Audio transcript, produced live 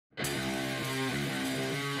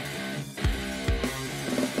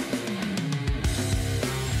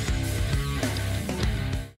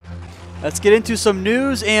Let's get into some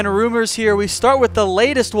news and rumors here. We start with the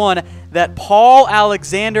latest one that Paul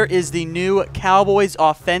Alexander is the new Cowboys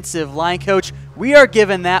offensive line coach. We are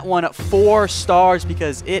giving that one 4 stars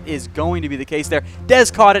because it is going to be the case there.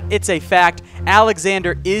 Dez caught it. It's a fact.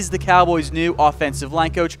 Alexander is the Cowboys' new offensive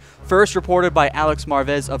line coach, first reported by Alex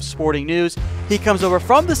Marvez of Sporting News. He comes over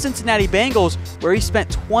from the Cincinnati Bengals, where he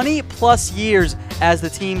spent 20-plus years as the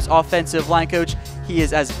team's offensive line coach. He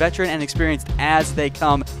is as veteran and experienced as they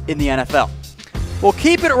come in the NFL. We'll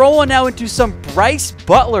keep it rolling now into some Brice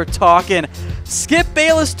Butler talking. Skip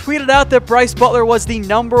Bayless tweeted out that Brice Butler was the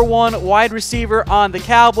 #1 wide receiver on the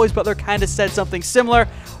Cowboys. Butler kind of said something similar.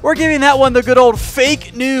 We're giving that one the good old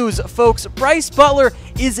fake news, folks. Brice Butler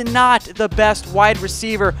is not the best wide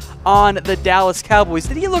receiver on the Dallas Cowboys.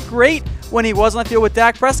 Did he look great when he was on the field with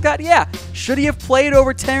Dak Prescott? Yeah. Should he have played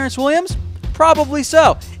over Terrence Williams? Probably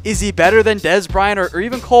so. Is he better than Dez Bryant or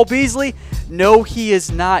even Cole Beasley? No, he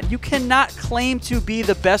is not. You cannot claim to be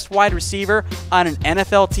the best wide receiver on an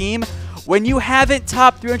NFL team when you haven't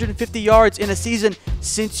topped 350 yards in a season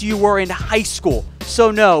since you were in high school.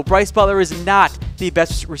 So no, Brice Butler is not the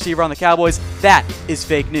best receiver on the Cowboys. That is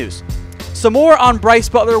fake news. Some more on Brice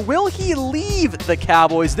Butler. Will he leave the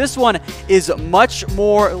Cowboys? This one is much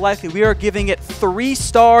more likely. We are giving it 3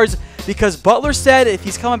 stars because Butler said if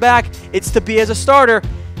he's coming back, it's to be as a starter.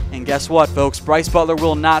 And guess what, folks? Brice Butler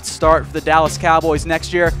will not start for the Dallas Cowboys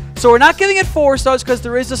next year. So we're not giving it 4 stars because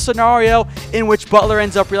there is a scenario in which Butler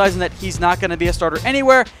ends up realizing that he's not going to be a starter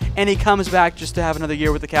anywhere, and he comes back just to have another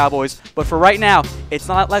year with the Cowboys. But for right now, it's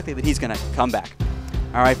not likely that he's going to come back.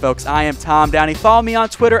 All right, folks, I am Tom Downey. Follow me on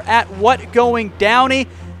Twitter at WhatGoingDowney.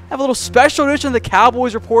 I have a little special edition of the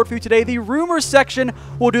Cowboys Report for you today. The rumors section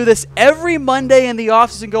will do this every Monday in the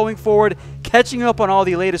offseason going forward, catching up on all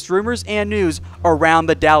the latest rumors and news around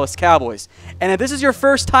the Dallas Cowboys. And if this is your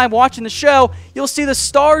first time watching the show, you'll see the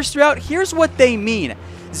stars throughout. Here's what they mean.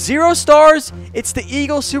 0 stars, it's the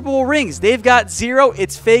Eagles Super Bowl rings. They've got 0.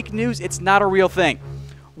 It's fake news. It's not a real thing.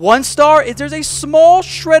 1 star is there's a small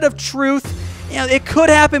shred of truth. You know, it could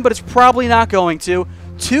happen, but it's probably not going to.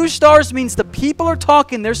 2 stars means the people are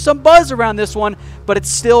talking. There's some buzz around this one, but it's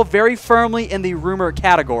still very firmly in the rumor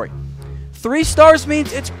category. 3 stars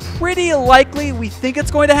means it's pretty likely. We think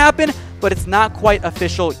it's going to happen, but it's not quite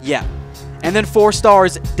official yet. And then 4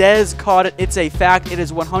 stars, Dez caught it. It's a fact. It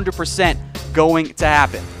is 100% going to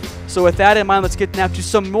happen. So with that in mind, let's get now to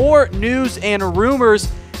some more news and rumors.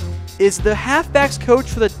 Is the halfbacks coach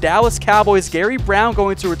for the Dallas Cowboys, Gary Brown,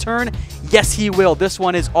 going to return? Yes, he will. This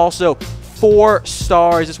one is also 4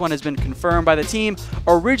 stars. This one has been confirmed by the team.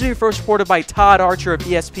 Originally first reported by Todd Archer of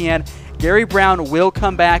ESPN, Gary Brown will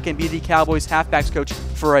come back and be the Cowboys halfbacks coach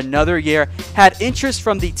for another year. Had interest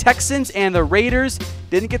from the Texans and the Raiders.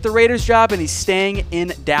 Didn't get the Raiders job, and he's staying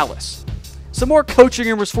in Dallas. Some more coaching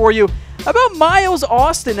rumors for you about Miles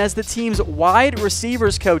Austin as the team's wide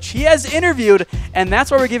receivers coach. He has interviewed, and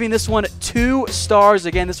that's why we're giving this one 2 stars.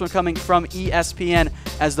 Again, this one coming from ESPN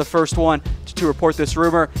as the first one to report this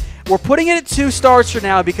rumor. We're putting it at 2 stars for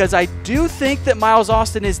now because I do think that Miles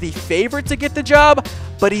Austin is the favorite to get the job,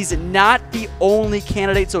 but he's not the only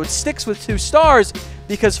candidate, so it sticks with 2 stars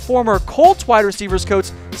because former Colts wide receivers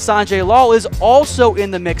coach Sanjay Lal is also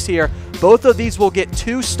in the mix here. Both of these will get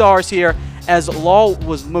 2 stars here, as Lal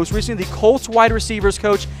was most recently the Colts wide receivers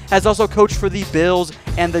coach, has also coached for the Bills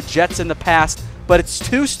and the Jets in the past. But it's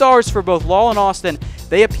 2 stars for both Lal and Austin.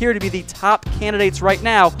 They appear to be the top candidates right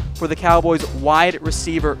now for the Cowboys wide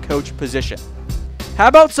receiver coach position. How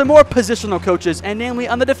about some more positional coaches, and namely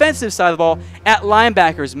on the defensive side of the ball at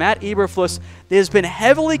linebackers? Matt Eberflus has been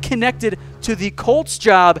heavily connected to the Colts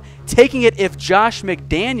job, taking it if Josh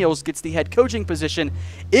McDaniels gets the head coaching position.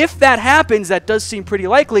 If that happens, that does seem pretty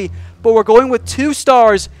likely, but we're going with 2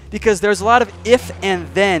 stars because there's a lot of if and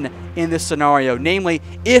then in this scenario. Namely,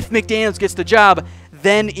 if McDaniels gets the job,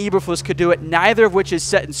 then Eberflus could do it, neither of which is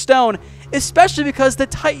set in stone, especially because the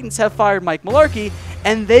Titans have fired Mike Mularkey,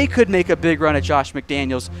 and they could make a big run at Josh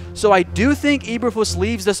McDaniels. So I do think Eberflus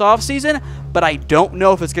leaves this offseason, but I don't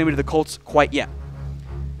know if it's going to be to the Colts quite yet.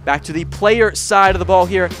 Back to the player side of the ball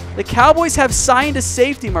here. The Cowboys have signed a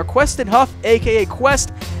safety. Marqueston Huff, a.k.a. Quest,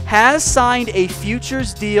 has signed a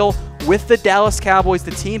futures deal with the Dallas Cowboys. The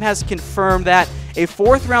team has confirmed that. A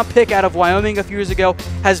 4th-round pick out of Wyoming a few years ago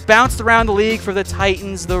has bounced around the league for the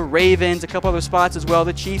Titans, the Ravens, a couple other spots as well,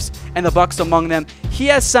 the Chiefs and the Bucks among them. He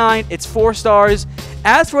has signed. It's 4 stars.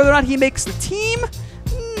 As for whether or not he makes the team,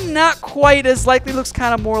 not quite as likely. Looks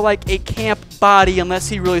kind of more like a camp body unless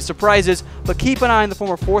he really surprises. But keep an eye on the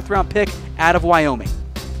former 4th-round pick out of Wyoming.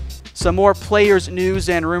 Some more players' news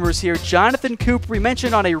and rumors here. Jonathan Cooper, we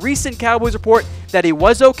mentioned on a recent Cowboys report that he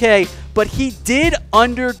was okay, but he did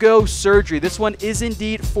undergo surgery. This one is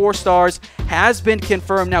indeed 4 stars, has been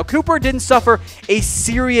confirmed. Now, Cooper didn't suffer a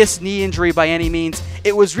serious knee injury by any means.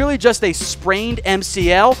 It was really just a sprained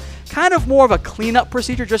MCL, kind of more of a cleanup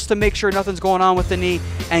procedure just to make sure nothing's going on with the knee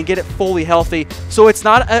and get it fully healthy. So it's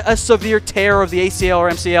not a severe tear of the ACL or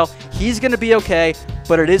MCL. He's going to be okay,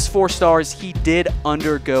 but it is 4 stars. He did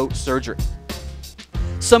undergo surgery.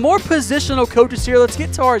 Some more positional coaches here. Let's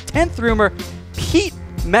get to our 10th rumor. Pete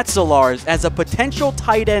Metzelaars as a potential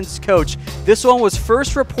tight ends coach. This one was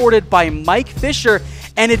first reported by Mike Fisher,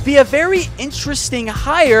 and it'd be a very interesting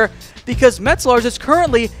hire because Metzelaars is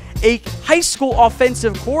currently a high school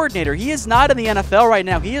offensive coordinator. He is not in the NFL right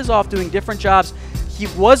now. He is off doing different jobs. He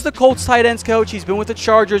was the Colts tight ends coach. He's been with the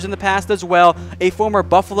Chargers in the past as well, a former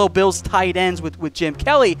Buffalo Bills tight ends with Jim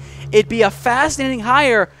Kelly. It'd be a fascinating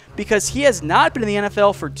hire because he has not been in the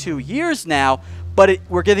NFL for 2 years now, but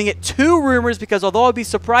we're giving it 2 rumors because although I'd be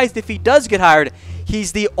surprised if he does get hired,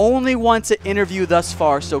 he's the only one to interview thus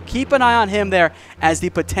far. So keep an eye on him there as the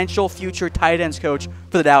potential future tight ends coach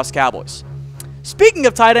for the Dallas Cowboys. Speaking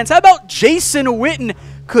of tight ends, how about Jason Witten?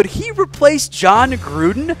 Could he replace Jon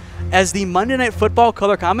Gruden as the Monday Night Football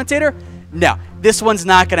color commentator? No, this one's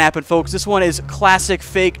not going to happen, folks. This one is classic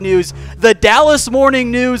fake news. The Dallas Morning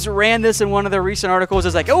News ran this in one of their recent articles.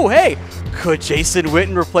 It's like, oh, hey, could Jason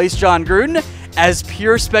Witten replace Jon Gruden? As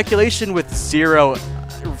pure speculation with 0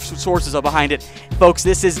 sources behind it. Folks,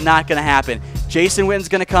 this is not going to happen. Jason Witten's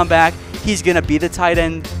going to come back. He's going to be the tight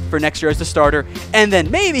end for next year as the starter, and then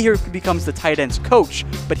maybe he becomes the tight ends coach,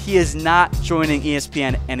 but he is not joining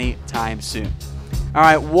ESPN anytime soon. All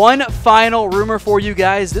right, one final rumor for you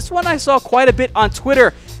guys. This one I saw quite a bit on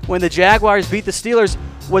Twitter when the Jaguars beat the Steelers.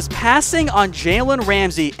 Was passing on Jalen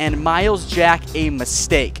Ramsey and Miles Jack a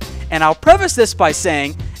mistake? And I'll preface this by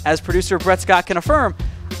saying, as producer Brett Scott can affirm,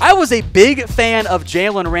 I was a big fan of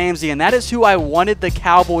Jalen Ramsey, and that is who I wanted the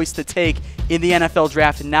Cowboys to take in the NFL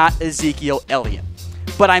draft, not Ezekiel Elliott.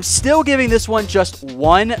 But I'm still giving this one just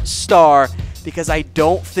 1 star because I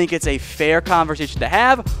don't think it's a fair conversation to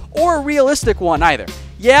have or a realistic one either.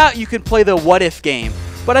 Yeah, you can play the what-if game,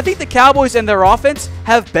 but I think the Cowboys and their offense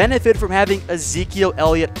have benefited from having Ezekiel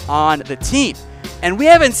Elliott on the team. And we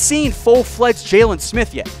haven't seen full-fledged Jalen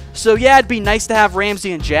Smith yet. So yeah, it'd be nice to have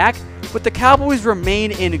Ramsey and Jack, but the Cowboys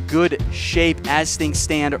remain in good shape as things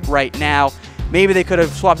stand right now. Maybe they could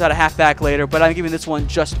have swapped out a halfback later, but I'm giving this one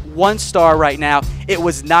just 1 star right now. It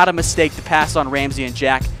was not a mistake to pass on Ramsey and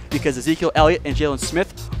Jack because Ezekiel Elliott and Jalen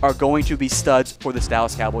Smith are going to be studs for this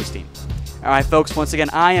Dallas Cowboys team. All right, folks, once again,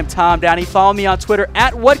 I am Tom Downey. Follow me on Twitter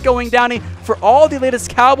at WhatGoingDowney for all the latest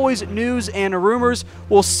Cowboys news and rumors.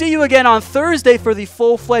 We'll see you again on Thursday for the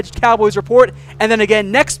full-fledged Cowboys report, and then again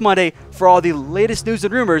next Monday for all the latest news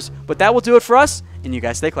and rumors. But that will do it for us, and you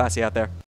guys stay classy out there.